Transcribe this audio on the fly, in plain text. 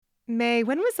May,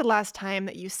 when was the last time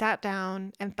that you sat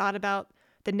down and thought about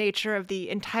the nature of the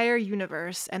entire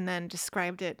universe and then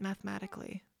described it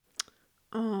mathematically?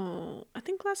 Oh, I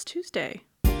think last Tuesday.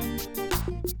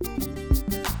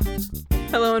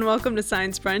 Hello and welcome to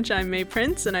Science Brunch. I'm May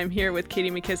Prince and I'm here with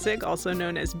Katie McKissick, also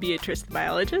known as Beatrice the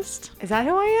Biologist. Is that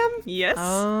who I am? Yes.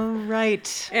 All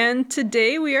right. And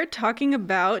today we are talking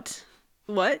about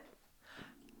what?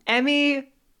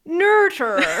 Emmy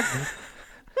Noether.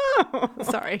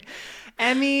 Sorry.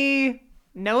 Emmy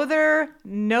Noether.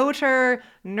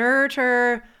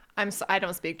 I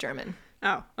don't speak German.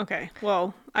 Oh, okay.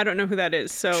 Well, I don't know who that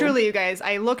is, so... Truly, you guys,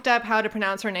 I looked up how to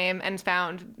pronounce her name and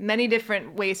found many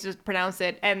different ways to pronounce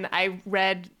it, and I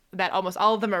read that almost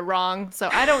all of them are wrong, so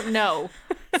I don't know.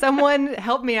 Someone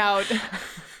help me out.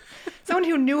 Someone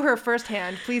who knew her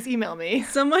firsthand, please email me.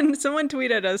 Someone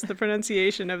tweeted us the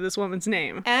pronunciation of this woman's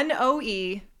name.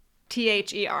 Noether.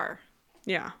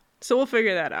 Yeah. So we'll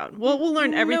figure that out. We'll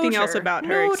learn everything else about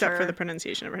her except for the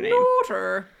pronunciation of her name.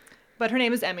 Noether. But her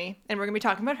name is Emmy, and we're going to be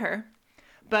talking about her.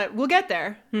 But we'll get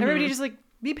there. Mm-hmm. Everybody just,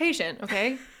 be patient,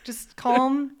 okay? Just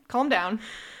calm down.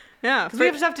 Yeah. Because we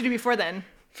have stuff to do before then.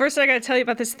 First, I got to tell you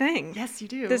about this thing. Yes, you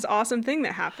do. This awesome thing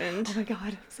that happened. Oh, my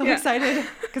God. So excited,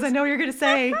 because I know what you're going to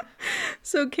say.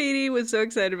 So Katie was so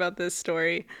excited about this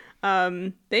story.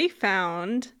 They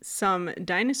found some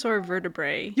dinosaur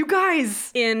vertebrae. You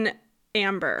guys! In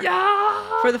amber.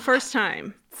 Yeah! For the first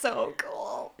time. So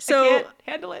cool. So, I can't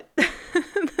handle it.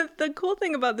 The cool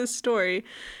thing about this story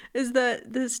is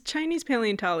that this Chinese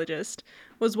paleontologist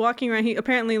was walking around. He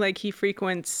apparently he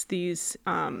frequents these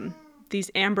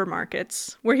amber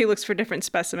markets where he looks for different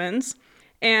specimens.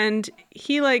 And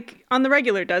he on the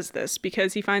regular does this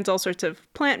because he finds all sorts of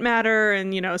plant matter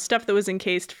and, stuff that was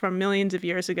encased from millions of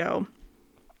years ago.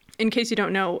 In case you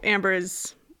don't know, amber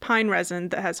is pine resin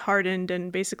that has hardened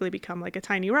and basically become like a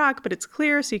tiny rock, but it's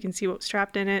clear so you can see what's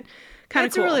trapped in it. Kind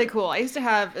of cool. It's really cool. I used to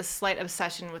have a slight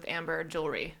obsession with amber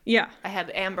jewelry. Yeah. I had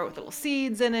amber with little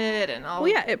seeds in it and all.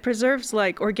 Well, yeah, it preserves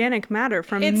organic matter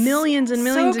from millions and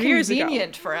millions of years ago. It's so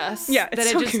convenient for us. Yeah, it's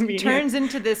that so it just convenient. Turns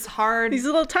into this hard... These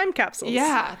little time capsules.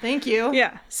 Yeah, thank you.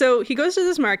 Yeah. So he goes to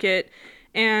this market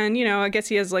and, I guess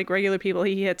he has regular people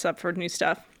he hits up for new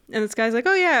stuff. And this guy's like,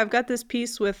 oh yeah, I've got this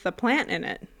piece with a plant in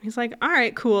it. He's like, all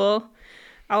right, cool.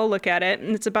 I'll look at it.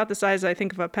 And it's about the size, I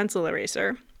think, of a pencil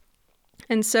eraser.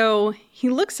 And so he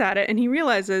looks at it and he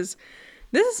realizes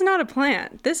this is not a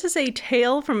plant. This is a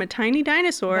tail from a tiny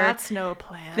dinosaur. That's no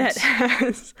plant. That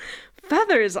has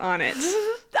feathers on it.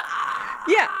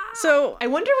 Yeah. So I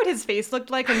wonder what his face looked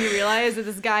like when he realized that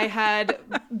this guy had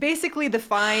basically the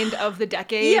find of the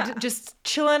decade, just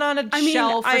chilling on a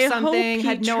shelf or something.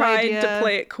 I hope he tried to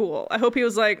play it cool. I hope he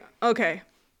was like, okay,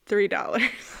 $3.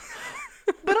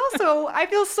 But also, I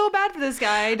feel so bad for this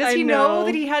guy. Does he know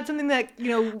that he had something that,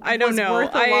 I don't was know.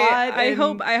 Worth a lot? I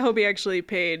hope he actually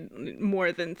paid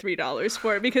more than $3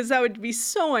 for it because that would be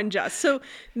so unjust. So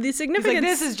the significance...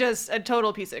 this is just a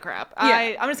total piece of crap.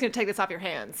 Yeah. I'm just going to take this off your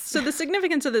hands. So the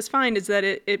significance of this find is that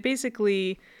it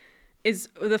basically is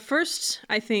the first,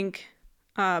 I think,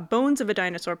 bones of a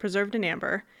dinosaur preserved in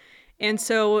amber. And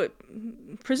so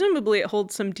presumably it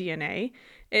holds some DNA.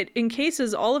 It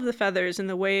encases all of the feathers in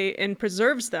the way and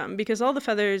preserves them because all the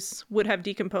feathers would have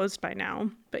decomposed by now,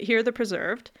 but here they're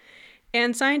preserved.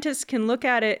 And scientists can look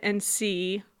at it and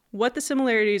see what the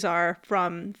similarities are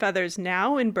from feathers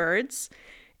now in birds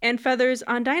and feathers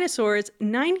on dinosaurs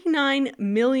 99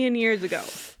 million years ago.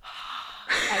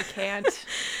 I can't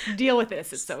deal with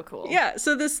this. It's so cool. Yeah,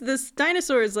 so this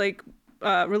dinosaur is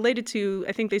related to,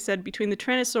 I think they said, between the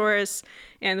Tyrannosaurus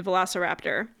and the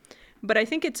Velociraptor. But I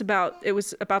think it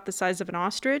was about the size of an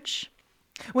ostrich.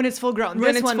 When it's full grown.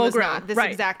 This one was not. This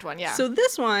exact one, yeah. So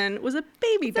this one was a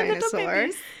baby dinosaur.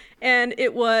 And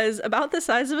it was about the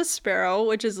size of a sparrow,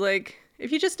 which is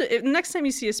next time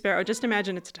you see a sparrow, just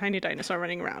imagine it's a tiny dinosaur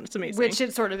running around. It's amazing. Which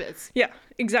it sort of is. Yeah,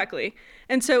 exactly.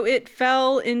 And so it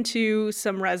fell into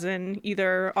some resin,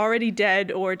 either already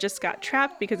dead or just got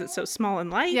trapped because it's so small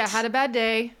and light. Yeah, had a bad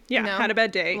day. Yeah, had a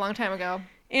bad day. A long time ago.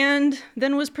 And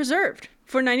then was preserved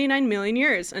for 99 million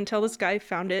years until this guy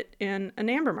found it in an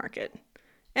amber market.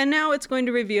 And now it's going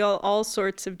to reveal all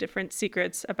sorts of different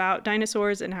secrets about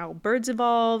dinosaurs and how birds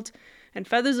evolved and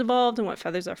feathers evolved and what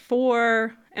feathers are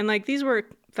for. And these were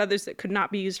feathers that could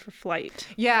not be used for flight.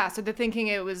 Yeah, so they're thinking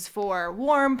it was for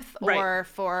warmth or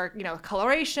for,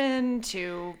 coloration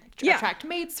to attract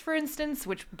mates, for instance,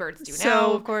 which birds do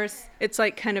now, of course. It's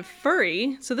kind of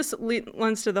furry. So this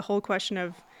lends to the whole question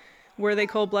of were they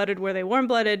cold-blooded, were they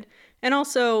warm-blooded? And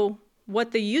also what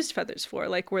they used feathers for.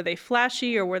 Were they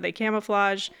flashy or were they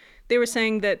camouflage? they were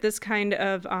saying that this kind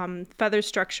of feather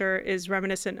structure is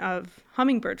reminiscent of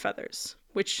hummingbird feathers,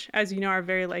 which, as you know, are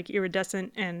very like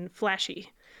iridescent and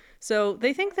flashy. So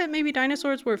they think that maybe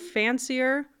dinosaurs were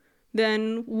fancier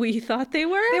than we thought they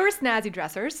were. They were snazzy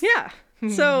dressers. Yeah.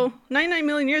 So 99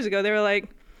 million years ago, they were like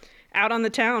out on the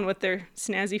town with their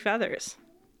snazzy feathers.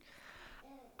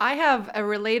 I have a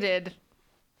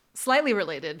slightly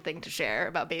related thing to share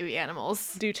about baby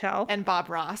animals. Do tell. And Bob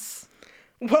Ross.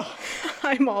 Well,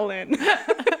 I'm all in.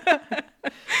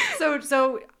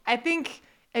 So I think,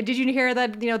 did you hear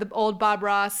that, the old Bob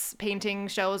Ross painting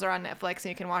shows are on Netflix and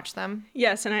you can watch them?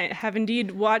 Yes, and I have indeed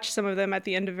watched some of them at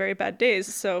the end of Very Bad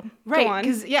Days, so right, go on.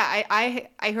 Because, yeah,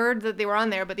 I heard that they were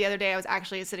on there, but the other day I was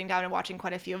actually sitting down and watching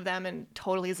quite a few of them and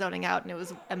totally zoning out, and it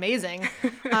was amazing.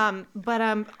 I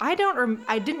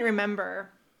didn't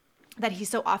remember that he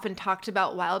so often talked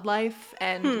about wildlife,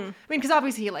 and I mean, because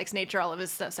obviously he likes nature, all of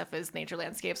his stuff is nature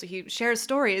landscape, so he shares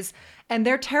stories, and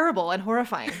they're terrible and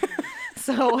horrifying.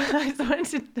 So I just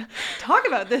wanted to talk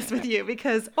about this with you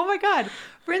because, oh my God,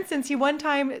 for instance, he one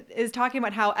time is talking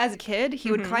about how as a kid,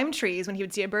 he would climb trees when he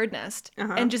would see a bird nest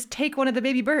and just take one of the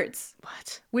baby birds.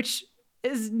 What? Which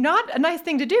is not a nice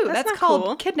thing to do. That's called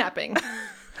cool. Kidnapping.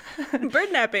 Bird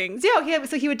nappings.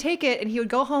 So he would take it and he would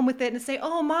go home with it and say,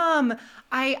 "Oh, Mom,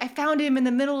 I found him in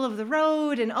the middle of the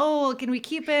road, and oh, can we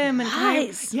keep him?" And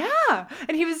nice. Yeah.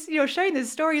 And he was, sharing this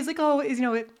story. He's like, "Oh,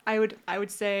 I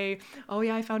would say, oh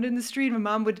yeah, I found it in the street. My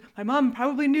mom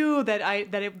probably knew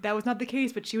that was not the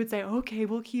case, but she would say, okay,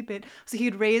 we'll keep it." So he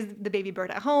would raise the baby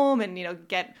bird at home and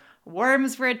get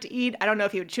worms for it to eat. I don't know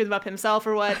if he would chew them up himself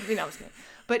or what,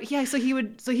 But yeah, so he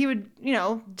would,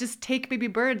 just take baby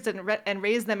birds and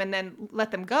raise them and then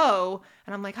let them go.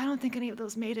 And I'm like, I don't think any of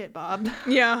those made it, Bob.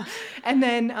 Yeah. And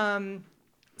then,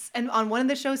 and on one of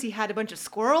the shows, he had a bunch of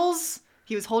squirrels.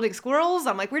 He was holding squirrels.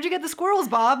 I'm like, where'd you get the squirrels,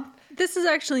 Bob? This is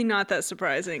actually not that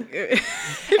surprising.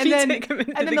 And then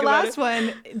the last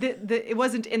one, it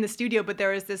wasn't in the studio, but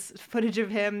there was this footage of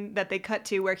him that they cut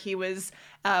to where he was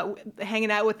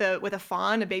hanging out with a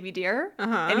fawn, a baby deer,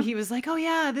 and he was like, "Oh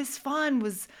yeah, this fawn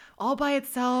was all by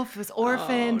itself. It was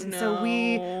orphaned, and so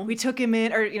we took him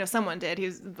in, or someone did. He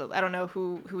was, I don't know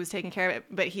who was taking care of it,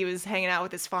 but he was hanging out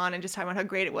with this fawn and just talking about how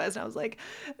great it was. And I was like,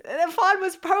 the fawn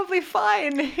was probably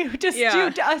fine. You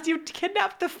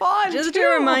kidnapped the fawn. Just too.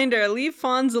 a reminder: leave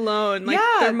fawns alone. Like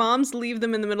their moms leave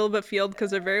them in the middle of a field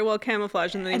because they're very well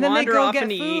camouflaged, and then wander off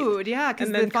and food. eat. Yeah,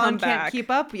 because the fawn can't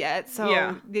keep up yet,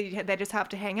 so they just have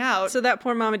to hang out. So that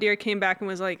poor mama deer came back and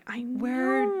was like,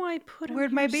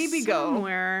 "Where'd my baby go?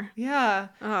 Somewhere." Yeah.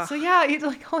 Ugh. So yeah, it's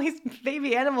like all these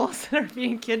baby animals that are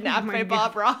being kidnapped by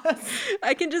Bob Ross.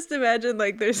 I can just imagine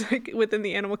there's within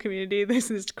the animal community, there's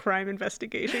this crime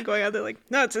investigation going on. They're like,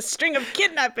 "No, it's a string of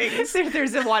kidnappings."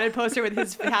 There's a wanted poster with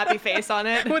his happy face on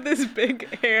it. With his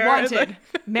big hair. Wanted.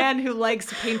 Man who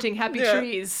likes painting happy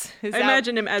trees. I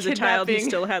imagine him as a child. He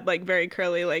still had very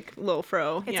curly little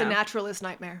fro. It's a naturalist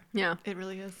nightmare. Yeah. It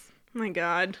really is. My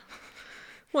God.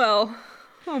 Well,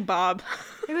 oh Bob.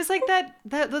 It was like that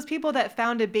those people that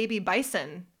found a baby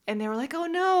bison and they were like, "Oh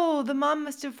no, the mom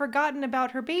must have forgotten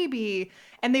about her baby."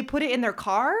 And they put it in their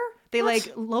car. They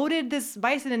loaded this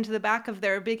bison into the back of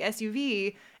their big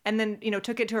SUV and then,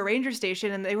 took it to a ranger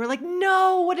station, and they were like,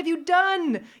 "No, what have you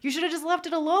done? You should have just left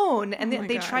it alone." And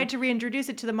they tried to reintroduce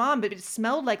it to the mom, but it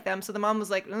smelled like them. So the mom was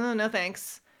like, "Oh, no,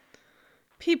 thanks."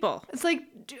 People. It's like,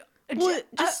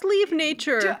 just leave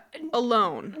nature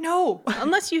alone. No.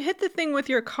 Unless you hit the thing with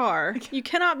your car, you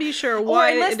cannot be sure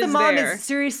why it is there. Unless the mom is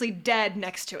seriously dead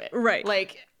next to it. Right.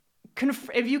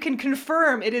 If you can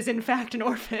confirm it is in fact an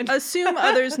orphan. Assume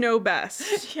others know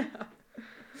best. Yeah.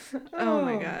 Oh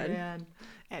my God. Man.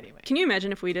 Anyway. Can you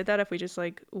imagine if we did that? If we just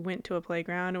went to a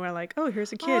playground and we're like, "Oh,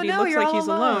 here's a kid. He looks like he's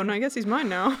alone. I guess he's mine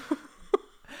now."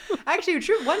 Actually,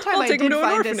 true. One time I did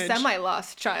find a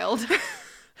semi-lost child.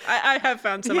 I have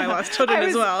found semi-lost children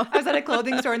as well. I was at a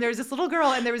clothing store and there was this little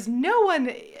girl and there was no one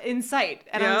in sight.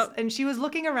 And and she was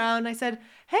looking around. I said,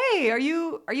 "Hey, are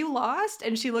you lost?"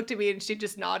 And she looked at me and she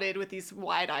just nodded with these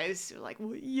wide eyes. She was like,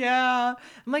 "Well, yeah."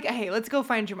 I'm like, "Hey, let's go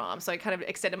find your mom." So I kind of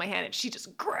extended my hand and she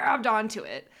just grabbed onto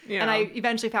it. Yeah. And I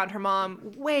eventually found her mom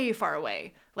way far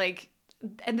away,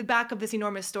 in the back of this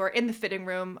enormous store in the fitting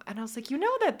room. And I was like,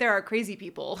 that there are crazy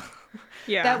people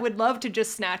that would love to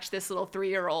just snatch this little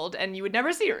 3-year-old and you would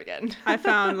never see her again. I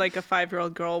found a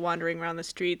 5-year-old girl wandering around the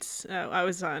streets. I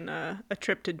was on a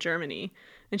trip to Germany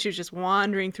and she was just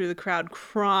wandering through the crowd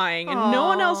crying and no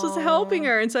one else was helping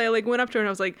her. And so I went up to her and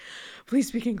I was like, "Please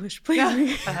speak English,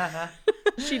 please."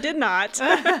 She did not,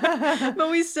 but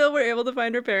we still were able to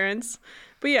find her parents.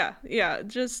 But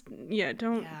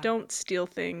don't steal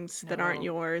things that aren't No.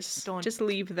 yours. Don't- Just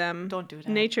leave them. don't do that.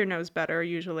 Nature knows better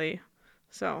usually.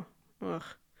 So, ugh.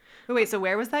 Wait, so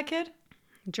where was that kid?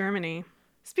 Germany.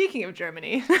 Speaking of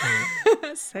Germany,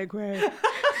 Segue.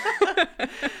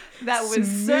 that was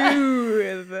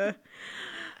Smooth.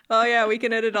 Oh yeah, we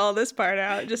can edit all this part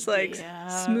out. Just like Yeah.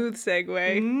 smooth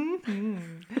segue.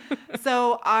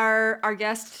 So our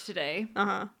guest today,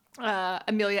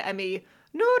 Amelia Emmy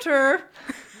Noether,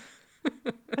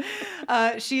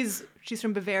 she's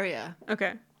from Bavaria,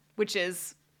 Okay. which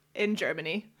is in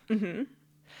Germany. Mm-hmm.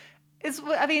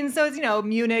 So it's,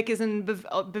 Munich is in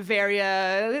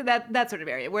Bavaria, that sort of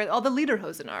area where all the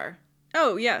Lederhosen are.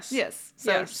 Oh yes. Yes.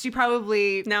 So Yes. she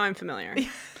probably. Now I'm familiar.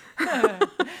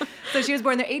 So she was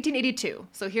born there 1882.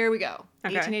 So here we go.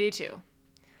 Okay. 1882.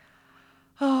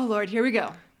 Oh Lord, here we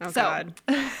go. Oh so, God.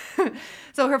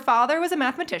 So her father was a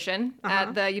mathematician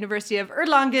at the University of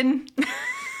Erlangen.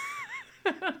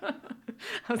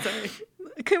 I'm sorry.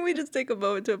 Can we just take a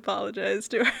moment to apologize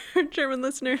to our German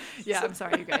listeners? Yeah, I'm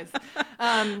sorry, you guys.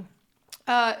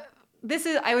 This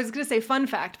is, I was going to say fun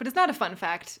fact, but it's not a fun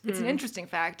fact. It's an interesting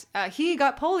fact. He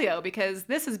got polio because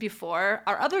this is before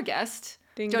our other guest,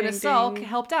 Ding, Jonas ding, Salk, ding.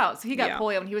 helped out. So he got Yeah.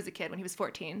 polio when he was a kid, when he was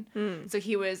 14. So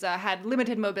he was had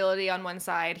limited mobility on one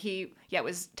side. He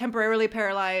was temporarily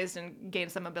paralyzed and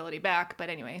gained some mobility back. But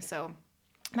anyway, so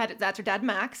that's her dad,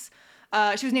 Max.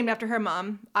 She was named after her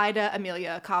mom, Ida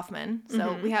Amelia Kaufman.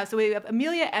 So we have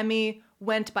Amelia Emmy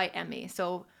went by Emmy.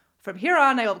 So from here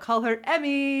on, I will call her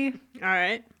Emmy. All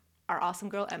right. Our awesome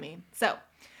girl, Emmy. So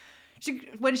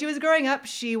when she was growing up,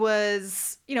 she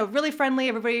was, really friendly.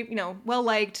 Everybody, well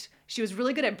liked. She was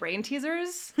really good at brain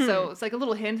teasers. So it's like a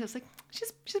little hint. I was like,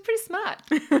 she's pretty smart.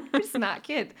 Pretty smart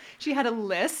kid. She had a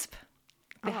lisp.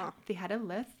 They had a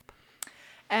lisp.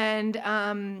 And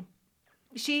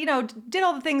she, did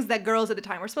all the things that girls at the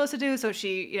time were supposed to do. So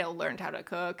she, learned how to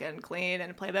cook and clean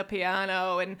and play the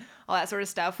piano and all that sort of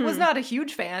stuff. Was not a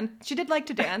huge fan. She did like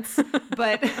to dance,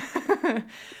 but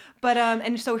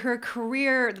and so her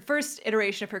career, the first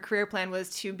iteration of her career plan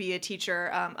was to be a teacher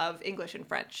of English and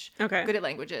French. Okay. Good at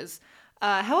languages.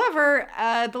 However,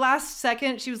 the last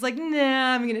second, she was like,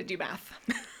 nah, I'm going to do math.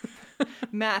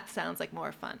 Math sounds like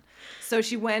more fun. So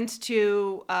she went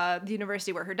to the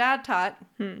university where her dad taught.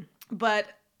 But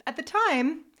at the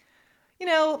time,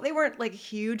 they weren't like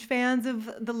huge fans of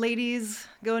the ladies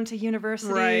going to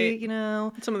university, Right.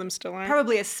 Some of them still aren't.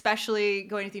 Probably especially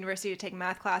going to the university to take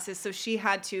math classes. So she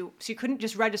couldn't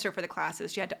just register for the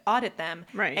classes. She had to audit them.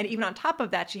 Right. And even on top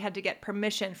of that, she had to get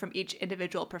permission from each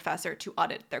individual professor to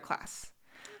audit their class.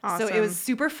 Awesome. So it was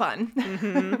super fun.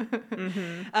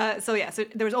 So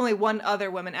there was only one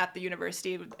other woman at the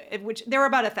university, which there were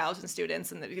about 1,000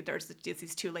 students, and there's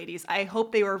these two ladies. I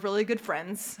hope they were really good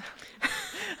friends,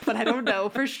 but I don't know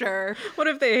for sure. What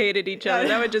if they hated each other?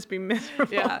 That would just be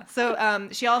miserable. Yeah. So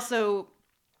she also,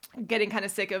 getting kind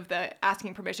of sick of the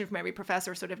asking permission from every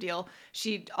professor sort of deal,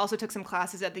 she also took some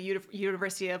classes at the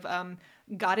University of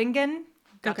Göttingen.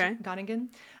 Okay. Göttingen.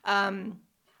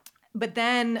 But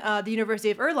then the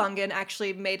University of Erlangen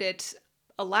actually made it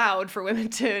allowed for women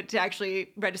to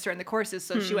actually register in the courses.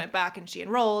 So she went back and she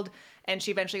enrolled, and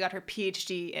she eventually got her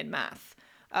PhD in math.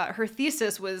 Her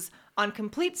thesis was on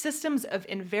complete systems of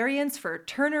invariance for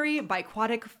ternary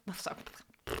biquadratic,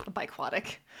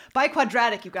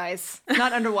 you guys,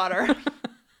 not underwater,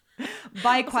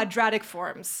 biquadratic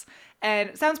forms.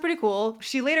 And it sounds pretty cool.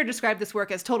 She later described this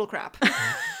work as total crap.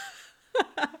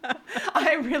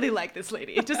 I really like this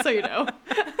lady, just so you know.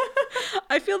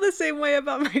 I feel the same way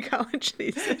about my college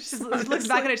thesis. She looks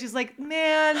back at it, she's like,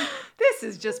 man, this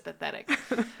is just pathetic.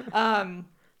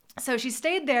 So she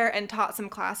stayed there and taught some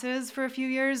classes for a few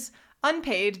years,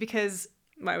 unpaid, because...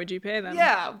 Why would you pay them?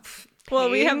 Yeah. Well,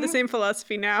 we have the same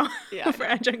philosophy now for Yeah.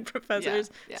 adjunct professors.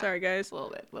 Yeah. Sorry, guys. A little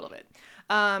bit.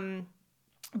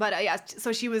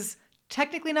 So she was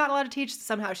technically not allowed to teach.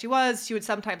 Somehow she was. She would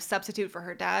sometimes substitute for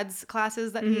her dad's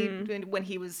classes that when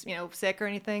he was, sick or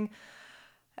anything.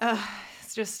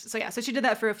 So she did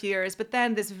that for a few years. But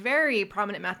then this very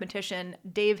prominent mathematician,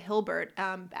 Dave Hilbert,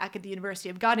 back at the University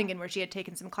of Göttingen, where she had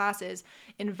taken some classes,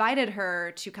 invited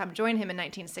her to come join him in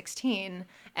 1916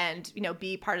 and,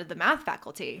 be part of the math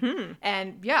faculty.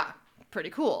 And yeah, pretty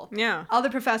cool. Yeah. Other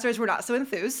professors were not so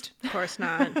enthused. Of course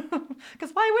not.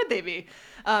 Because why would they be?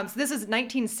 So this is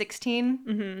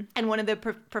 1916, and one of the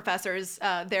professors,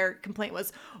 their complaint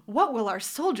was, what will our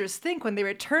soldiers think when they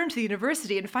return to the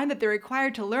university and find that they're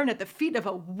required to learn at the feet of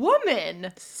a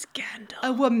woman? Scandal.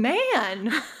 A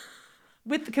woman.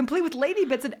 Complete with lady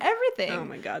bits and everything. Oh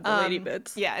my God, the lady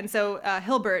bits. Yeah, and so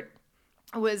Hilbert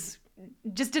was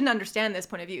just didn't understand this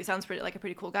point of view. Sounds like a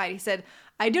pretty cool guy. He said,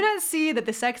 "I do not see that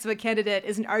the sex of a candidate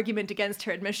is an argument against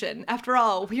her admission. After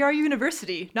all, we are a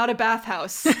university, not a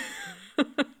bathhouse."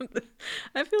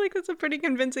 I feel like that's a pretty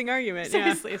convincing argument.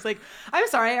 Seriously, It's like, I'm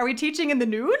sorry, are we teaching in the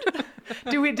nude?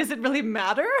 Does it really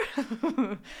matter?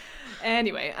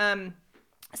 Anyway,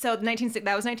 so that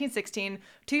was 1916.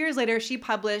 2 years later, she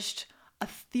published a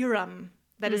theorem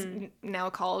that is now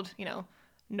called,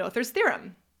 Noether's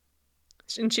theorem.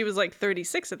 And she was like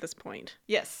 36 at this point.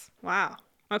 Yes. Wow.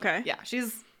 Okay. Yeah,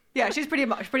 she's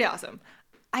pretty awesome.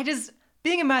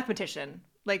 Being a mathematician,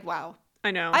 like, wow. I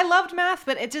know. I loved math,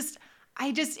 but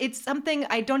it's something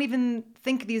I don't even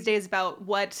think these days about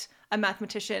what a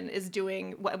mathematician is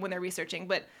doing when they're researching.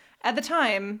 But at the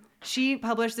time, she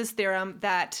published this theorem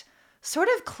that sort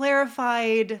of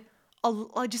clarified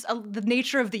the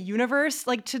nature of the universe,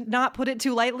 like, to not put it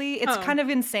too lightly. It's kind of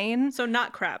insane. So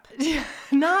not crap.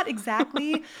 Not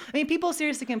exactly. I mean, people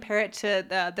seriously compare it to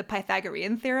the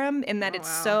Pythagorean theorem in that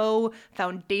so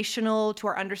foundational to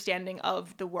our understanding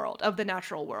of the world, of the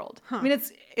natural world. I mean,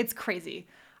 it's crazy.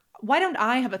 Why don't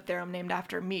I have a theorem named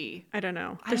after me? I don't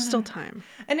know. There's still time.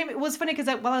 And it was funny because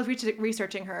while I was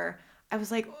researching her, I was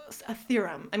like, a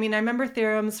theorem. I mean, I remember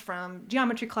theorems from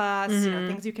geometry class,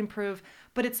 things you can prove.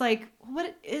 But it's like,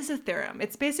 what is a theorem?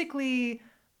 It's basically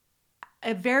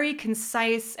a very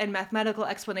concise and mathematical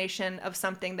explanation of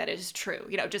something that is true.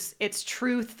 Just it's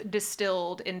truth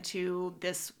distilled into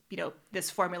this, this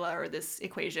formula or this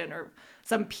equation or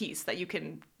some piece that you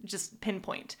can just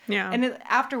pinpoint. Yeah. And then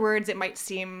afterwards, it might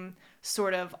seem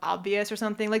sort of obvious or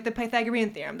something, like the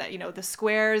Pythagorean theorem that, the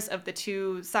squares of the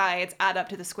two sides add up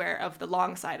to the square of the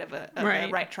long side of a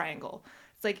right triangle.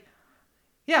 It's like,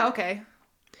 yeah, okay.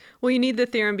 Well, you need the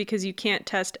theorem because you can't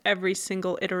test every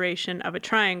single iteration of a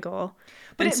triangle.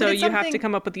 But so you have to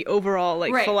come up with the overall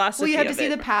philosophy. Well, you have to see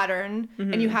the pattern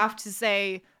and you have to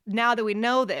say, now that we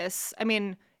know this, I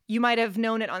mean, you might have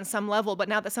known it on some level, but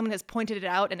now that someone has pointed it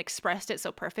out and expressed it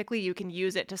so perfectly, you can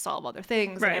use it to solve other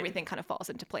things and everything kind of falls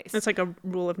into place. It's like a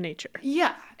rule of nature.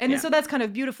 Yeah. And so that's kind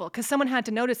of beautiful because someone had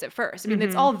to notice it first. I mean,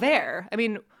 it's all there. I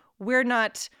mean,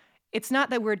 it's not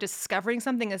that we're discovering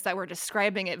something, it's that we're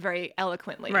describing it very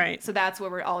eloquently. Right. So that's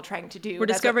what we're all trying to do. We're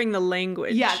discovering the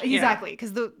language. Yeah, exactly.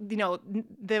 Because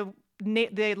the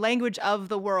language of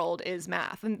the world is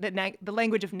math, and the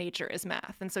language of nature is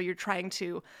math. And so you're trying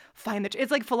to find it's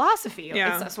like philosophy.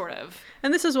 Yeah. It's a sort of.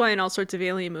 And this is why in all sorts of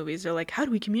alien movies, they're like, how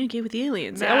do we communicate with the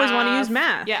aliens? Math. They always want to use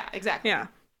math. Yeah, exactly. Yeah.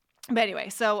 But anyway,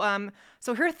 so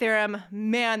her theorem,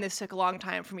 man, this took a long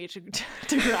time for me to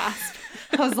grasp.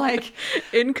 I was like,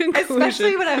 in conclusion,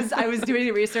 especially when I was doing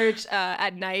the research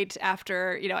at night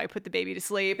after I put the baby to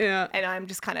sleep, and I'm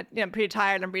just kind of pretty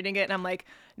tired. I'm reading it, and I'm like,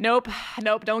 nope,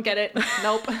 don't get it,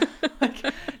 nope.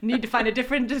 Need to find a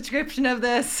different description of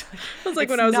this. It was like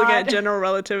when I was looking at general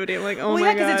relativity, I'm like, oh my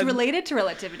god. Because it's related to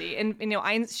relativity,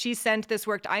 and she sent this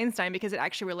work to Einstein because it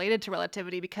actually related to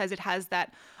relativity because it has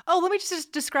that. Oh, let me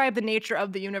just describe the nature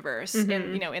of the universe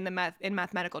in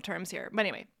mathematical terms here. But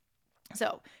anyway,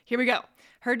 so here we go.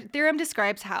 Her theorem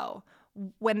describes how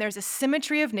when there's a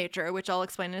symmetry of nature, which I'll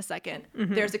explain in a second,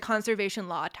 there's a conservation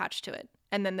law attached to it.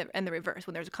 And then the reverse.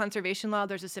 When there's a conservation law,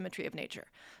 there's a symmetry of nature.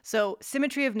 So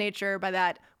symmetry of nature, by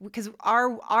that, because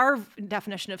our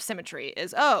definition of symmetry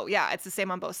is, it's the same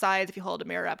on both sides. If you hold a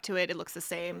mirror up to it, it looks the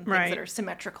same. Things that are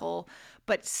symmetrical.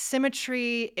 But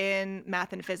symmetry in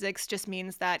math and physics just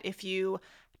means that if you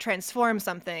transform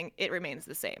something, it remains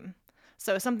the same.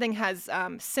 So something has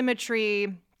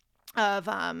symmetry of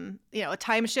a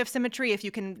time shift symmetry if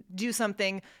you can do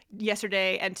something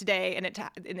yesterday and today and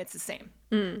it's the same.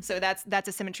 So that's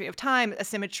a symmetry of time. A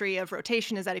symmetry of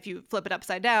rotation is that if you flip it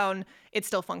upside down, it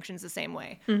still functions the same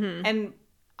way. And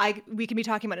we can be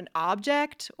talking about an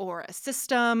object or a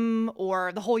system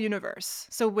or the whole universe.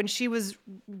 So when she was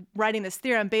writing this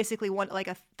theorem, basically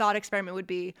a thought experiment would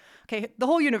be, okay, the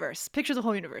whole universe, picture the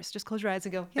whole universe. Just close your eyes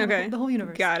and go, okay, the whole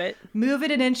universe. Got it. Move it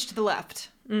an inch to the left.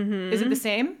 Is it the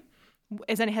same?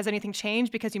 Has anything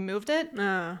changed because you moved it?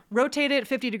 Rotate it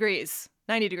 50 degrees,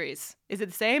 90 degrees. Is it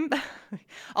the same?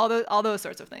 all those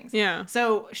sorts of things. Yeah.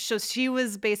 So she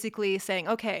was basically saying,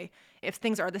 okay, if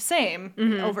things are the same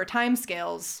over time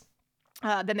scales,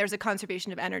 then there's a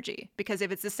conservation of energy. Because if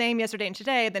it's the same yesterday and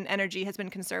today, then energy has been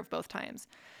conserved both times.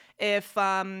 If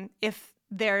you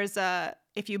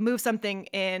move something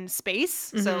in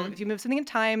space, so if you move something in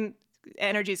time,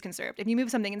 energy is conserved. If you move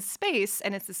something in space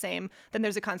and it's the same, then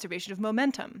there's a conservation of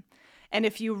momentum. And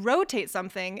if you rotate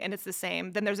something and it's the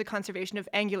same, then there's a conservation of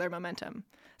angular momentum.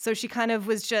 So she kind of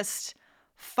was just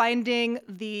finding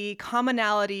the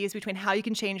commonalities between how you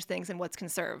can change things and what's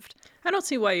conserved. I don't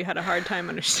see why you had a hard time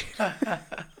understanding.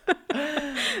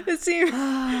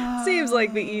 It seems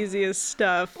like the easiest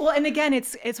stuff. Well, and again,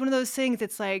 it's one of those things.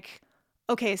 It's like,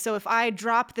 okay, so if I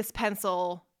drop this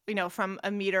pencil, from a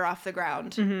meter off the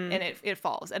ground and it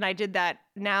falls, and I did that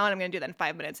now, and I'm going to do that in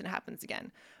 5 minutes, and it happens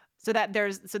again. So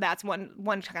that's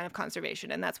one kind of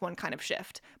conservation, and that's one kind of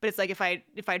shift. But it's like if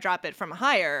I drop it from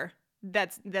higher,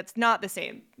 that's not the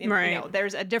same. Right.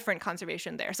 There's a different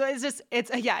conservation there. So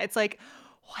it's like,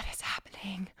 what is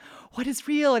happening? What is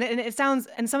real? And it sounds,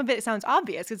 and some of it sounds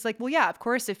obvious. It's like, well, yeah, of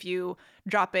course, if you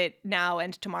drop it now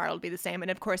and tomorrow it'll be the same.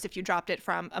 And of course, if you dropped it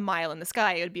from a mile in the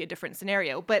sky, it would be a different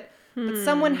scenario. But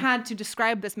someone had to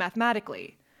describe this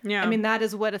mathematically. Yeah. I mean, that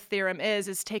is what a theorem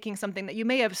is taking something that you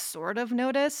may have sort of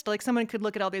noticed. Like someone could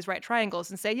look at all these right triangles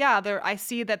and say, yeah, I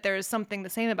see that there's something the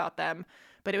same about them.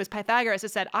 But it was Pythagoras who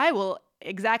said, I will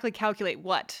exactly calculate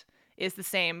what is the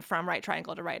same from right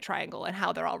triangle to right triangle and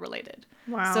how they're all related.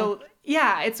 Wow. So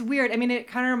yeah, it's weird. I mean, it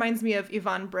kind of reminds me of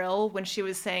Yvonne Brill when she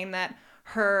was saying that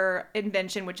her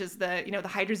invention, which is the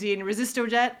hydrazine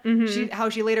resistor how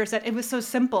she later said it was so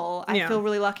simple. I feel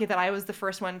really lucky that I was the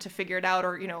first one to figure it out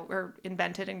or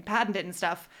invent it and patent it and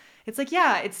stuff. It's like,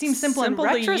 yeah, it seems simple in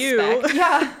retrospect. You.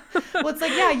 Yeah. Well, it's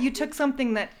like, yeah, you took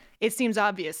something that it seems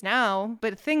obvious now,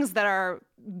 but things that are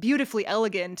beautifully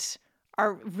elegant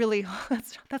are really,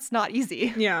 that's not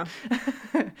easy. Yeah.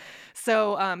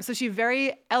 So she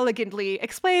very elegantly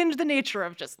explained the nature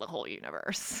of just the whole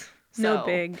universe. So, no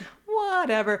big.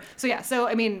 Whatever. So yeah,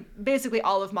 I mean, basically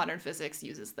all of modern physics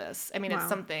uses this. I mean, Wow.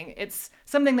 it's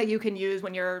something that you can use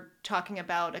when you're talking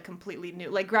about a completely new,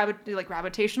 like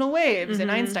gravitational waves in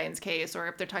Einstein's case, or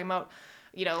if they're talking about,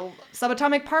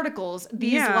 subatomic particles,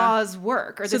 these laws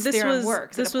work, or this theorem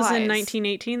works. This was in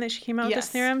 1918 that she came out with this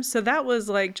theorem. So that was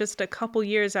like just a couple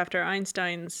years after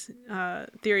Einstein's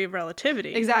theory of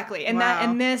relativity. Exactly.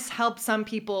 And this helped some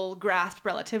people grasp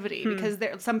relativity because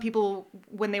some people,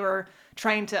 when they were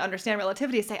trying to understand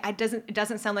relativity, say, it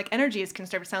doesn't sound like energy is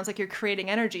conserved. It sounds like you're creating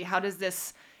energy. How does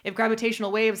this, if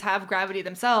gravitational waves have gravity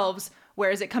themselves, where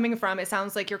is it coming from? It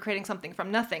sounds like you're creating something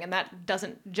from nothing, and that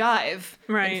doesn't jive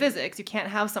in physics. You can't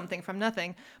have something from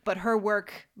nothing. But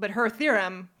her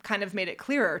theorem kind of made it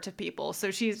clearer to people. So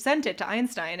she sent it to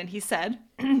Einstein, and he said,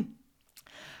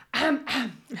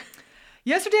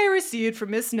 yesterday I received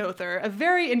from Miss Noether a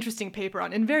very interesting paper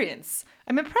on invariance.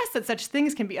 I'm impressed that such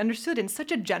things can be understood in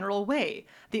such a general way.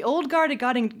 The old guard at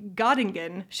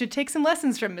Göttingen should take some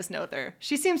lessons from Miss Noether.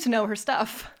 She seems to know her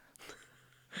stuff.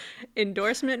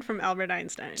 Endorsement from Albert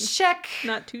Einstein. Check.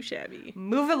 Not too shabby.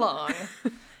 Move along.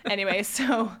 Anyway,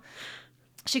 so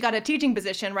she got a teaching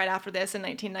position right after this in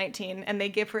 1919, and they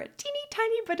give her a teeny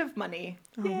tiny bit of money.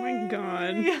 Oh my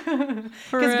God.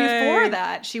 Because before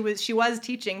that, she was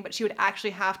teaching, but she would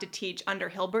actually have to teach under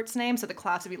Hilbert's name, so the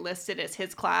class would be listed as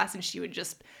his class, and she would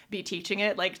just be teaching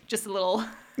it, like just a little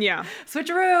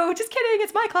switcheroo. Just kidding,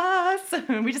 it's my class.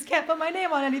 We just can't put my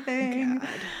name on anything.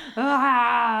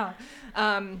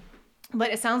 But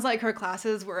it sounds like her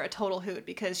classes were a total hoot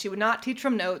because she would not teach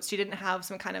from notes. She didn't have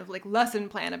some kind of like lesson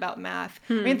plan about math.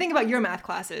 I mean, think about your math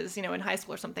classes, in high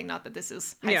school or something. Not that this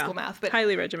is high school math, but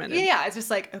highly regimented. Yeah, it's just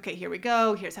like, okay, here we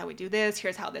go. Here's how we do this.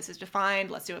 Here's how this is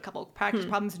defined. Let's do a couple practice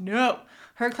problems. No,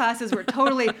 her classes were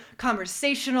totally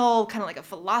conversational, kind of like a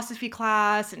philosophy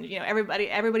class, and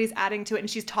everybody's adding to it, and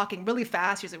she's talking really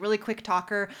fast. She's a really quick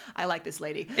talker. I like this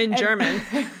lady. In German.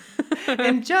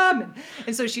 In German.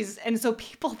 And so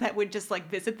people that would just like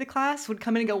visit the class would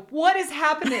come in and go, what is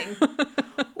happening?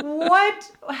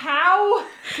 What? How?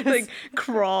 Like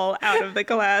crawl out of the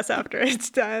class after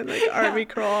it's done, like army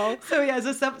crawl. So yeah,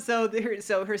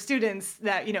 so her students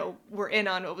that were in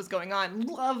on what was going on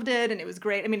loved it, and it was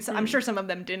great. I mean, I'm sure some of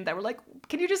them didn't. That were like,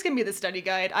 can you just give me the study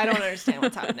guide? I don't understand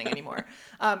what's happening anymore,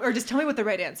 or just tell me what the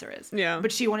right answer is. Yeah.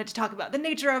 But she wanted to talk about the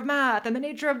nature of math and the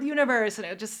nature of the universe, and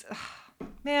it just,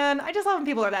 man, I just love when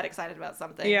people are that excited about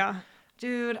something. Yeah.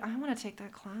 Dude, I want to take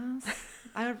that class.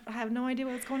 I have no idea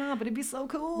what's going on, but it'd be so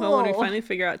cool. Well, when we finally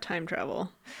figure out time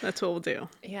travel, that's what we'll do.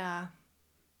 Yeah.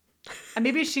 And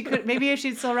maybe if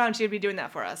she's still around, she'd be doing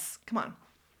that for us. Come on.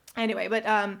 Anyway, but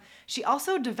she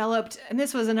also developed, and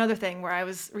this was another thing where I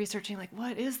was researching, like,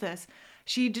 what is this?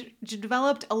 She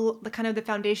developed the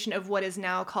foundation of what is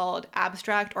now called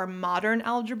abstract or modern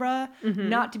algebra,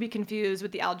 not to be confused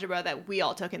with the algebra that we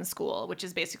all took in school, which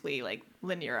is basically like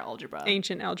linear algebra.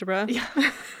 Ancient algebra. Yeah.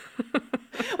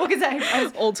 Well, because I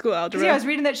was old school algebra. Yeah, I was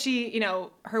reading that she,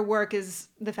 her work is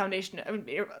the foundation.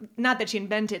 Not that she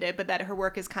invented it, but that her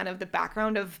work is kind of the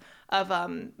background of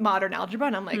modern algebra.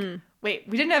 And I'm like, wait,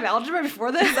 we didn't have algebra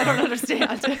before this? I don't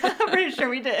understand. I'm pretty sure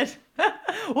we did.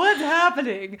 What's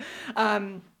happening?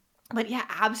 But yeah,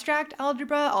 abstract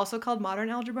algebra, also called modern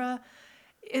algebra,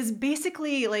 is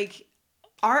basically like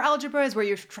our algebra is where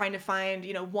you're trying to find,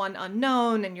 one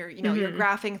unknown, and you're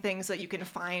graphing things so that you can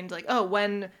find like, oh,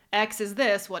 when X is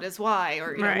this, what is Y,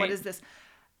 or Right. what is this?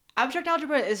 Abstract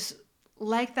algebra is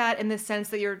like that in the sense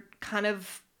that you're kind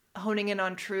of honing in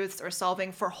on truths or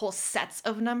solving for whole sets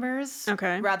of numbers,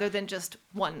 Okay. rather than just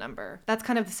one number. That's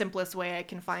kind of the simplest way I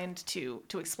can find to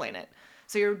explain it.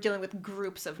 So you're dealing with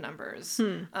groups of numbers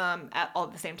at all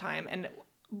at the same time, and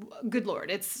good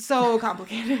Lord, it's so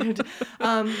complicated.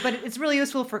 But it's really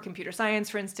useful for computer science,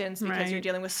 for instance, because Right. you're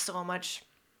dealing with so much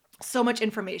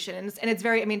information, and it's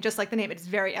very, I mean, just like the name, it's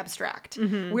very abstract.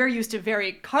 We're used to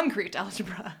very concrete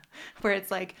algebra, where it's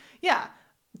like, yeah,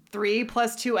 3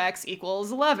 plus 2x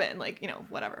equals 11, like,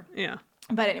 whatever. Yeah.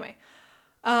 But anyway,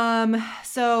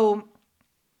 so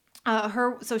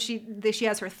she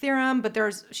has her theorem, but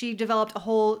she developed a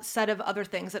whole set of other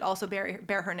things that also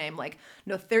bear her name, like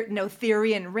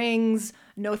Noetherian rings,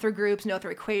 Noether groups,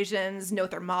 Noether equations,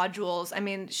 Noether modules. I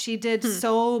mean, she did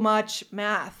so much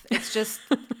math. It's just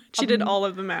She did all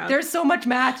of the math. there's so much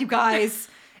math, you guys.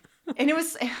 And it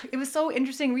was so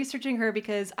interesting researching her,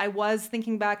 because I was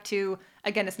thinking back to,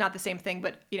 again, it's not the same thing,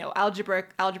 but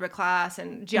algebra class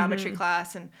and geometry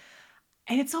class, and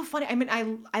it's so funny. I mean,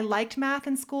 I liked math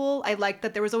in school. I liked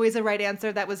that there was always a right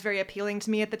answer that was very appealing to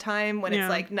me at the time, when it's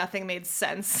like nothing made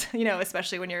sense,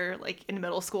 especially when you're like in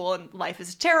middle school and life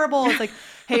is terrible. It's like,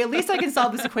 hey, at least I can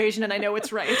solve this equation and I know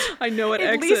it's right. I know what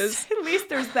X is. At least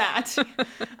there's that.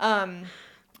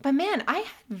 But man, I had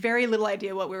very little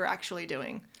idea what we were actually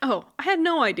doing. Oh, I had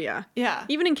no idea. Yeah.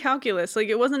 Even in calculus, like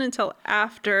it wasn't until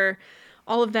after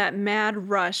all of that mad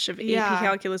rush of AP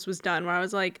calculus was done where I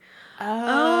was like,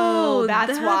 oh,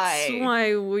 that's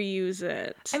why we use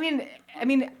it. I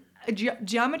mean,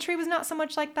 geometry was not so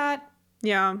much like that.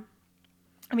 Yeah.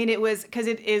 I mean, it was, because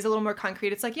it is a little more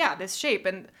concrete. It's like, yeah, this shape,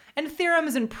 and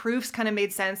theorems and proofs kind of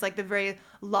made sense, like the very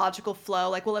logical flow.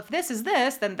 Like, well, if this is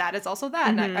this, then that is also that.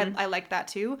 And I like that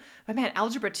too. But man,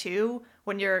 algebra 2,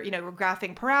 when you're, we're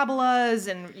graphing parabolas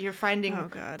and you're finding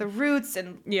the roots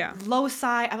and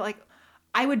loci, I'm like,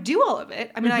 I would do all of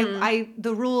it. I mean,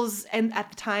 the rules and at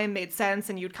the time made sense,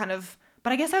 and you'd kind of,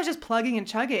 but I guess I was just plugging and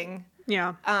chugging.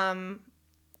 Yeah.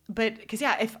 But because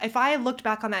if I looked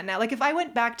back on that now, like if I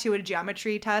went back to a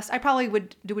geometry test, I probably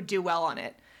would do well on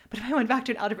it. But if I went back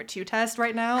to an algebra 2 test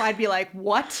right now, I'd be like,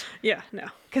 what? Yeah, no.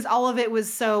 Because all of it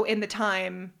was so in the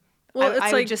time. Well,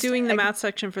 it's like doing the math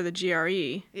section for the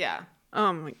GRE. Yeah.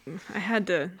 I had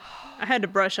to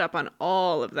brush up on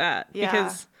all of that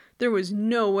because there was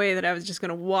no way that I was just going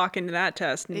to walk into that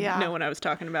test and know what I was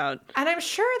talking about. And I'm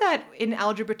sure that in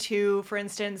Algebra 2, for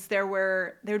instance, there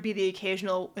would be the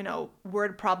occasional,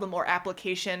 word problem or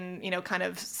application, kind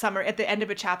of summary at the end of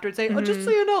a chapter. It'd say, oh, just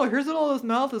so you know, here's what all this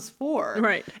math is for.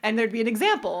 Right. And there'd be an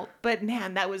example. But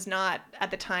man, that was not at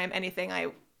the time anything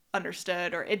I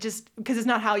understood, or it just, because it's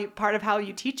not part of how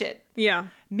you teach it. Yeah.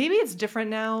 Maybe it's different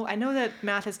now. I know that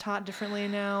math is taught differently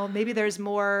now. Maybe there's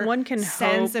more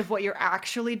sense of what you're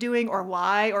actually doing, or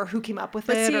why, or who came up with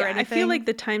it, or anything. I feel like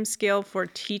the time scale for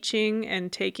teaching and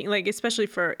taking, like especially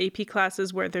for AP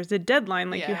classes where there's a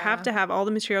deadline, like you have to have all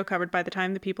the material covered by the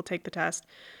time the people take the test.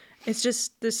 It's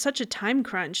just, there's such a time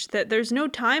crunch that there's no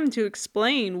time to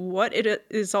explain what it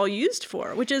is all used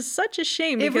for, which is such a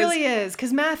shame. It really is,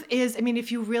 because math is, I mean,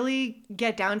 if you really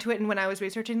get down to it, and when I was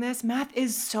researching this, math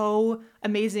is so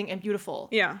amazing and beautiful.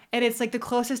 Yeah. And it's like the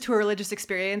closest to a religious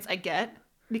experience I get,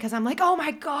 because I'm like, oh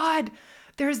my God,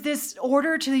 there's this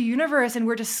order to the universe, and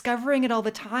we're discovering it all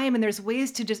the time, and there's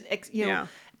ways to just,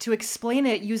 to explain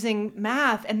it using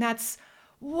math, and that's,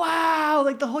 wow,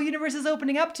 like the whole universe is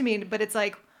opening up to me, but it's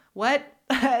like, what?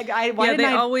 They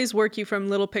always work you from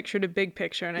little picture to big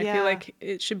picture, and I feel like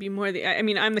it should be more I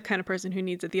mean, I'm the kind of person who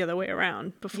needs it the other way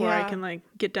around. Before I can like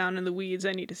get down in the weeds,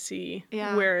 I need to see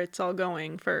where it's all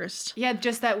going first. Yeah,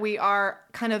 just that we are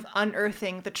kind of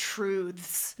unearthing the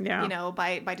truths,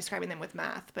 by describing them with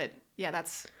math. But yeah,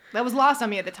 that was lost on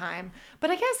me at the time.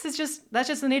 But I guess that's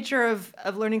just the nature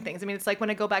of learning things. I mean, it's like when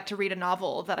I go back to read a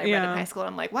novel that I read in high school, and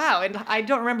I'm like, wow, and I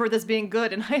don't remember this being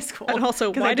good in high school. And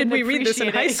also, why did we read this in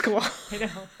high school? I know.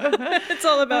 It's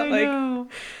all about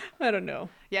I don't know.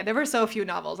 Yeah, there were so few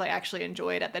novels I actually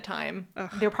enjoyed at the time.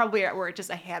 Ugh. There probably were just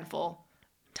a handful.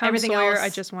 Tom Sawyer, I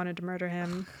just wanted to murder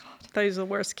him. I thought he was the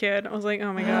worst kid. I was like,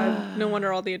 oh my God, no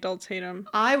wonder all the adults hate him.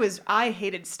 I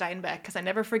hated Steinbeck because I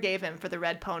never forgave him for The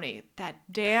Red Pony. That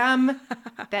damn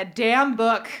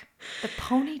book. The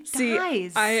pony dies. See,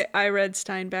 I read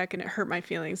Steinbeck and it hurt my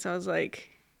feelings. So I was like,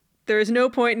 there is no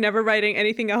point in never writing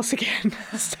anything else again.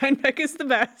 Steinbeck is the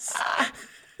best.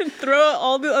 Throw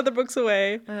all the other books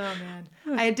away. Oh, man.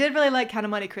 I did really like Count of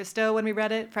Monte Cristo when we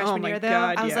read it freshman year, though.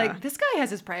 God, I was yeah. like, this guy has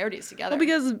his priorities together. Well,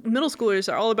 because middle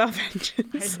schoolers are all about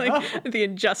vengeance. I know. Like, the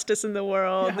injustice in the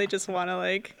world. Yeah. They just want to,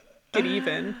 like, get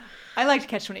even. I liked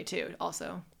Catch-22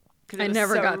 also. I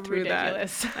never got through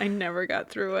ridiculous. that. I never got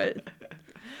through it.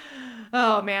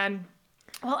 Oh, man.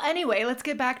 Well, anyway, let's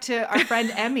get back to our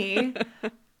friend Emmy.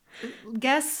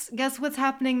 Guess what's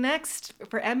happening next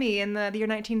for Emmy in the year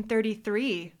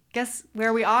 1933. Guess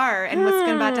where we are and what's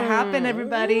about to happen,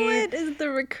 everybody. What is the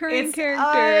recurring character?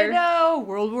 I know,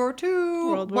 World War II.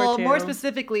 World War Well, II. more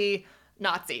specifically,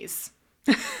 Nazis.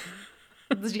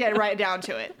 Let's get right down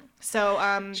to it.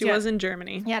 So, She was in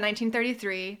Germany. Yeah,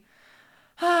 1933.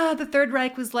 The Third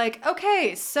Reich was like,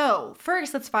 okay, so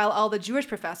first let's file all the Jewish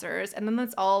professors, and then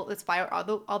let's file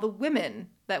all the women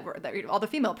all the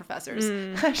female professors.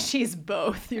 She's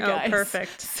both, you guys. Oh,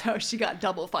 perfect. So she got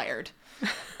double fired.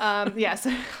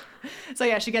 So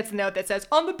yeah, she gets a note that says,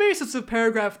 on the basis of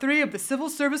paragraph 3 of the Civil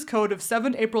Service Code of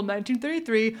 7 April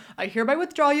 1933, I hereby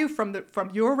withdraw you from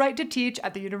your right to teach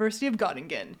at the University of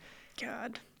Göttingen.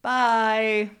 God.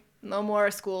 Bye. No more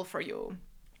school for you.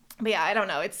 But yeah, I don't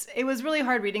know. It was really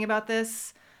hard reading about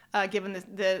this, given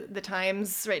the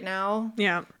times right now.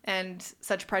 Yeah. And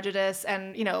such prejudice,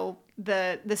 and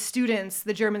the students,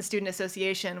 the German Student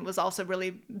Association was also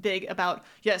really big about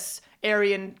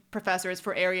Aryan professors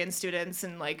for Aryan students,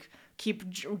 and like keep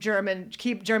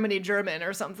Germany German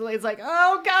or something. It's like,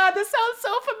 oh God, this sounds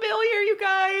so familiar, you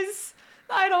guys.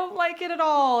 I don't like it at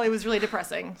all. It was really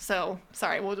depressing. So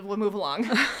sorry, we'll move along.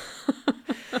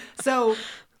 So.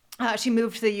 She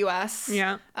moved to the U.S.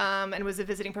 Yeah. And was a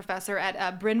visiting professor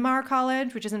at Bryn Mawr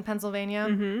College, which is in Pennsylvania.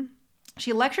 Mm-hmm.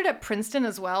 She lectured at Princeton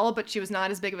as well, but she was not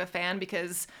as big of a fan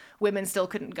because women still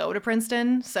couldn't go to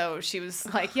Princeton. So she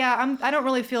was like, I don't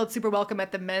really feel super welcome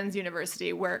at the men's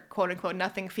university where, quote unquote,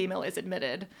 nothing female is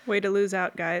admitted. Way to lose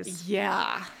out, guys.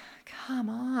 Yeah. Come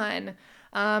on.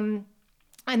 And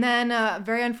then,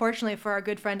 very unfortunately for our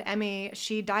good friend Emmy,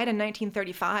 she died in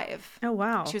 1935. Oh,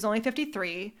 wow. She was only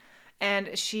 53.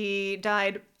 And she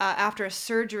died after a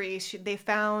surgery. They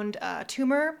found a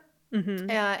tumor,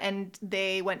 and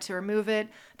they went to remove it.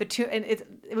 And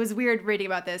it was weird reading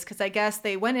about this because I guess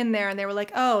they went in there and they were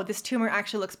like, oh, this tumor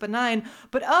actually looks benign.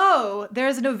 But, oh,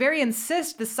 there's an ovarian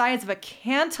cyst the size of a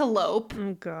cantaloupe.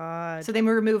 Oh, God. So they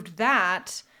removed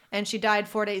that. And she died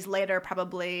 4 days later,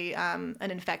 probably an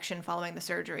infection following the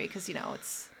surgery because,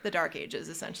 it's the Dark Ages,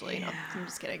 essentially. Yeah. I'm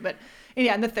just kidding. But,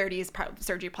 yeah, in the 30s,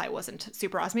 surgery probably wasn't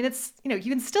super awesome. I mean, it's, you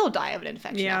can still die of an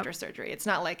infection after surgery. It's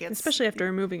not like it's... Especially after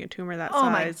removing a tumor that size. Oh,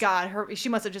 my God. She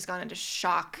must have just gone into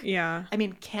shock. Yeah. I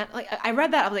mean, I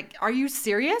read that. I was like, are you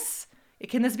serious?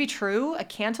 Can this be true? A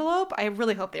cantaloupe? I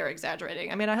really hope they were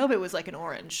exaggerating. I mean, I hope it was like an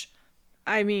orange.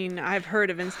 I mean, I've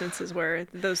heard of instances where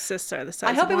those cysts are the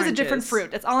size of I hope it was oranges. a different fruit.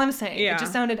 That's all I'm saying. Yeah. It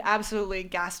just sounded absolutely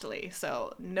ghastly.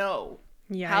 So, no.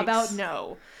 Yikes. How about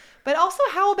no? But also,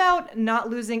 how about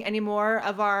not losing any more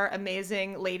of our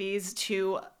amazing ladies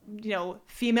to,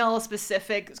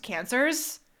 female-specific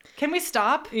cancers? Can we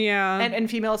stop? Yeah. And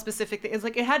female-specific things.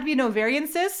 Like, it had to be an ovarian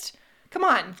cyst? Come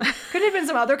on. Could it have been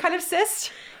some other kind of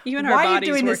cyst? Even our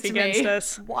bodies work against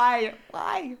us. Why?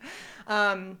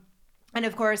 And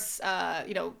of course,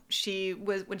 she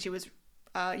was, when she was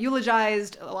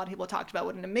eulogized, a lot of people talked about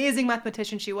what an amazing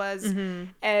mathematician she was.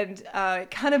 Mm-hmm. And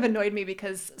it kind of annoyed me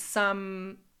because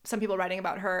some people writing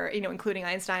about her, including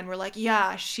Einstein, were like,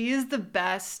 yeah, she is the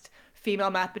best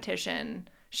female mathematician.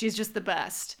 She's just the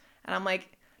best. And I'm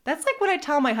like, that's like what I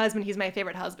tell my husband he's my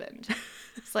favorite husband.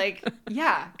 It's like,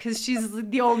 yeah, because she's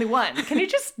the only one. Can you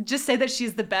just say that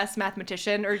she's the best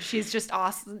mathematician, or she's just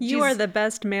awesome? You are the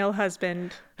best male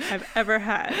husband I've ever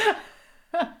had.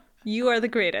 You are the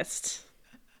greatest.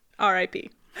 R.I.P.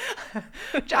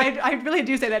 I really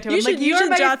do say that to him. You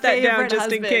should jot that down just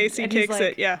husband. in case he kicks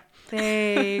it. Yeah.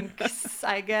 Thanks,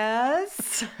 I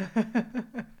guess.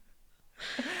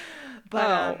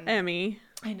 But Emmy.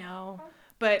 I know.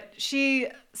 But she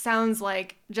sounds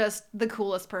like just the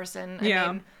coolest person. I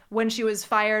mean, when she was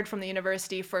fired from the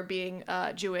university for being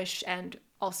Jewish and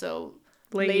also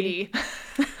lady.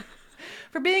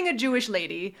 For being a Jewish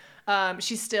lady,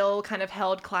 she still kind of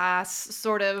held class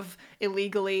sort of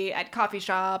illegally at coffee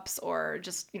shops or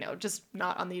just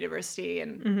not on the university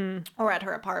and or at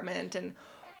her apartment.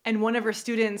 And one of her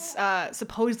students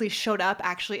supposedly showed up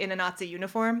actually in a Nazi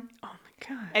uniform. Oh my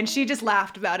God. And she just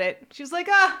laughed about it. She was like,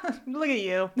 look at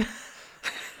you.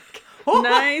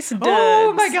 Nice duds.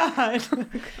 Oh my God.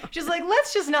 She's like,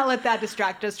 let's just not let that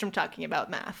distract us from talking about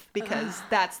math because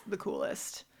that's the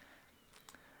coolest.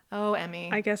 Oh, Emmy.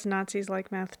 I guess Nazis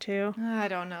like math too. I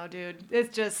don't know, dude.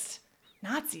 It's just,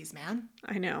 Nazis, man.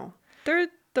 I know. They're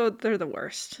the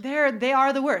worst. They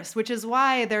are the worst, which is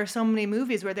why there are so many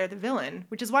movies where they're the villain,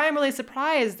 which is why I'm really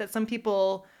surprised that some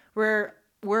people were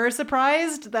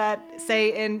surprised that,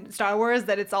 say, in Star Wars,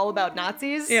 that it's all about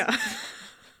Nazis. Yeah.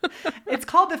 It's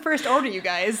called the First Order, you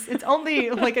guys. It's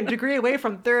only like a degree away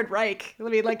from Third Reich. I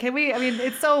mean, like, can we? I mean,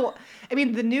 it's so. I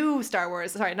mean, the new Star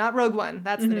Wars. Sorry, not Rogue One.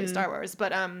 That's the new Star Wars.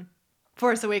 But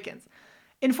Force Awakens.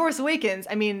 In Force Awakens,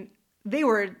 I mean, they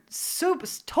were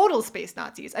total space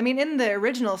Nazis. I mean, in the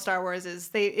original Star Wars,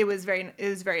 it was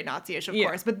very Nazi-ish, of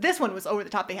course. But this one was over the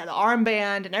top. They had the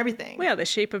armband and everything. Well, yeah, the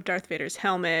shape of Darth Vader's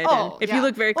helmet. Oh, and if you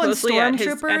look very closely and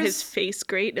at his face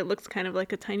grate, it looks kind of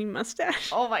like a tiny mustache.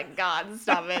 Oh my God,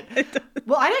 stop it.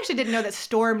 Well, I actually didn't know that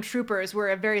stormtroopers were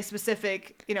a very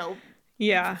specific,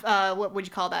 what would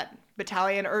you call that,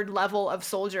 battalion or level of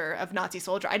Nazi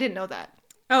soldier. I didn't know that.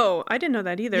 Oh, I didn't know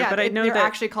that either, but I know they're that...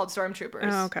 actually called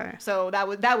stormtroopers. Oh, okay. So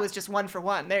that was just one for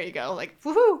one. There you go. Like,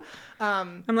 woohoo!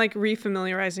 I'm like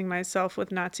refamiliarizing myself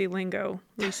with Nazi lingo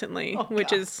recently,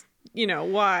 which is,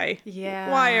 why?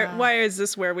 Yeah. Why is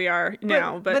this where we are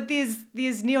now? But these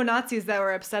neo-Nazis that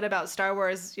were upset about Star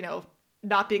Wars,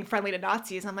 not being friendly to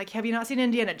Nazis, I'm like, have you not seen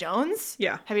Indiana Jones?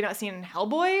 Yeah. Have you not seen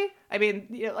Hellboy? I mean,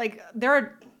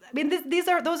 those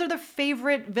are the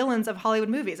favorite villains of Hollywood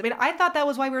movies. I mean, I thought that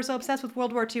was why we were so obsessed with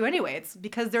World War II anyway. It's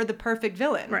because they're the perfect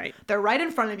villain. Right. They're right in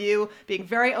front of you, being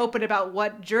very open about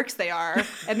what jerks they are,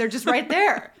 and they're just right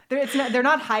there. They're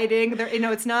not hiding.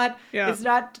 It's not.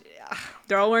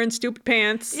 They're all wearing stupid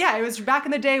pants. Yeah, it was back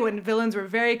in the day when villains were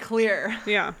very clear.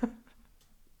 Yeah.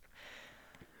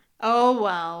 Oh,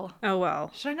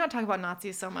 well. Should I not talk about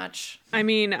Nazis so much? I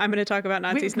mean, I'm going to talk about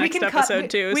Nazis next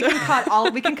episode, too. We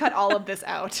can cut all of this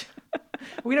out.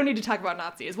 We don't need to talk about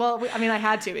Nazis. Well, I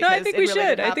had to because I think we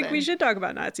should. I think we should talk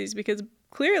about Nazis because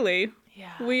clearly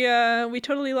we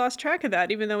totally lost track of that,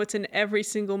 even though it's in every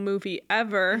single movie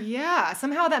ever. Yeah,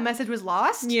 somehow that message was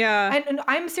lost. Yeah. And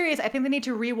I'm serious. I think they need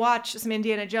to rewatch some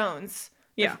Indiana Jones.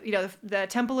 Yeah. The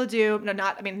Temple of Doom. No,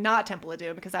 not Temple of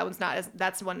Doom, because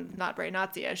that's one not very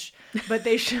Nazi-ish. But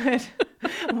they should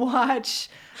watch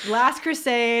Last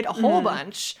Crusade, a whole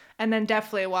bunch, and then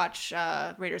definitely watch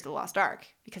Raiders of the Lost Ark,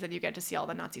 because then you get to see all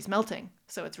the Nazis melting.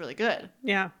 So it's really good.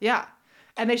 Yeah. Yeah.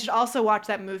 And they should also watch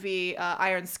that movie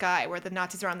Iron Sky, where the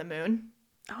Nazis are on the moon.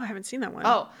 Oh, I haven't seen that one.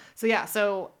 Oh, so yeah.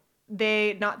 So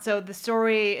the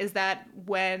story is that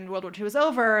when World War II was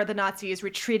over, the Nazis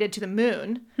retreated to the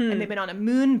moon, and they've been on a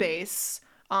moon base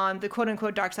on the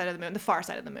quote-unquote dark side of the moon, the far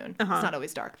side of the moon. It's not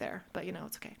always dark there, but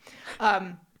it's okay.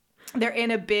 They're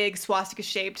in a big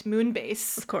swastika-shaped moon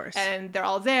base. Of course. And they're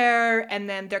all there, and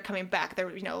then they're coming back.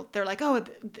 They're like, oh,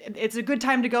 it's a good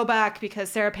time to go back because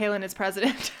Sarah Palin is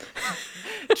president.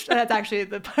 That's actually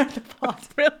the part of the plot.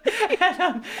 Really?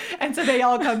 And so they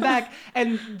all come back,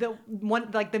 and one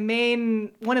of the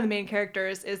main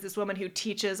characters is this woman who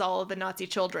teaches all of the Nazi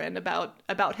children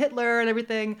about Hitler and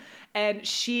everything, and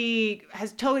she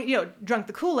has totally drunk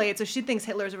the Kool-Aid, so she thinks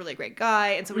Hitler's a really great guy,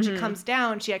 and so when she comes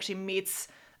down, she actually meets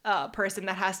a person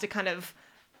that has to kind of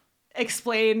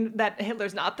explain that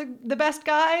Hitler's not the best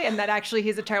guy, and that actually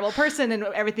he's a terrible person, and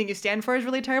everything you stand for is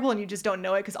really terrible, and you just don't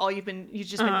know it because you've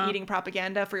just been eating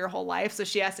propaganda for your whole life. So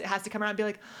she has to come around and be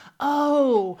like,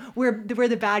 oh, we're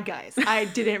the bad guys. I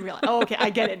didn't realize. Oh, okay,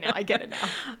 I get it now.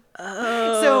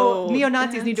 Oh, so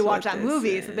neo-Nazis need to watch that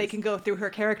movie so they can go through her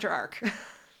character arc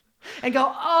and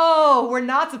go, oh, we're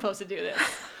not supposed to do this.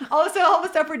 Also, all the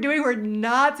stuff we're doing, we're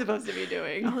not supposed to be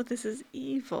doing. Oh, this is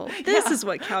evil. This is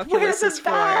what calculus is for.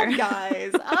 Bad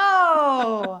guys.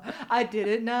 Oh, I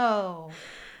didn't know.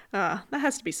 That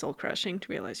has to be soul crushing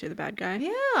to realize you're the bad guy.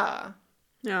 Yeah.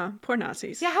 Yeah, poor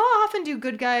Nazis. Yeah, how often do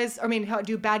how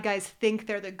do bad guys think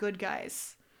they're the good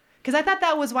guys? Because I thought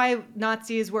that was why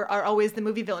Nazis are always the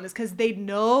movie villain, is because they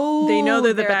know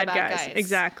they're the bad guys.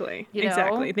 Exactly.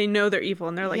 Exactly. They know they're evil,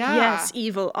 and they're like, yes,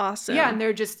 evil, awesome. Yeah, and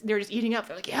they're just eating up.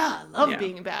 They're like, yeah, I love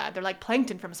being bad. They're like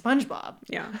Plankton from SpongeBob.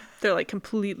 Yeah, they're like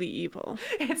completely evil.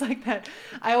 It's like that.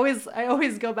 I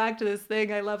always go back to this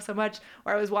thing I love so much,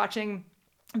 where I was watching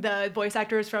the voice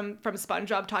actors from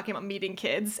SpongeBob talking about meeting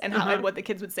kids and how and what the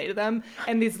kids would say to them,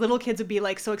 and these little kids would be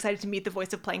like so excited to meet the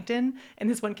voice of Plankton, and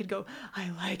this one kid go, I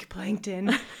like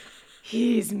Plankton,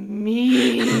 he's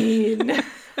mean.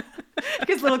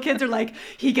 Because little kids are like,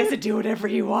 he gets to do whatever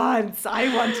he wants.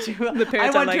 I want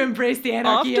to embrace the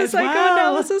anarchy as well.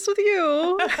 Psychoanalysis with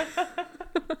you.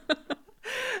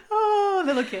 Oh,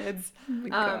 little kids. Oh my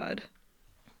God.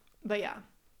 But yeah.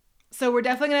 So we're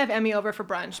definitely going to have Emmy over for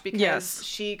brunch because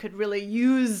she could really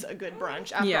use a good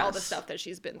brunch after all the stuff that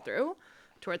she's been through.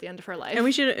 toward the end of her life. And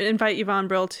we should invite Yvonne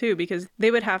Brill too, because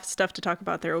they would have stuff to talk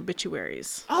about their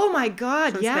obituaries. Oh my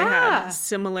God, Since yeah. they had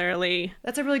similarly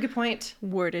That's a really good point.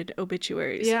 worded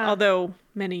obituaries. Yeah. Although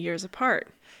many years apart.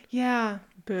 Yeah.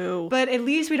 Boo. But at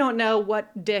least we don't know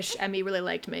what dish Emmy really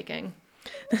liked making.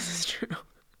 This is true.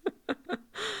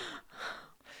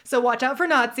 So watch out for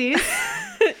Nazis.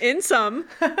 In some.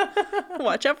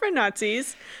 Watch out for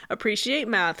Nazis. Appreciate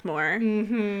math more.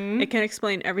 Mm-hmm. It can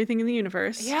explain everything in the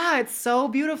universe. Yeah, it's so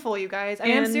beautiful, you guys. I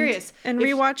am serious. And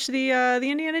rewatch the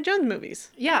Indiana Jones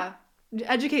movies. Yeah.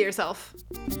 Educate yourself.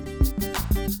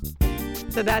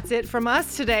 So that's it from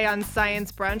us today on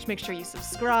Science Brunch. Make sure you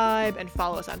subscribe and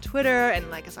follow us on Twitter and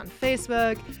like us on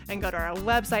Facebook and go to our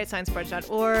website,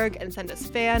 sciencebrunch.org, and send us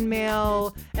fan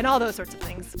mail and all those sorts of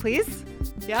things, please.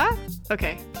 Yeah?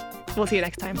 Okay. We'll see you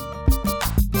next time.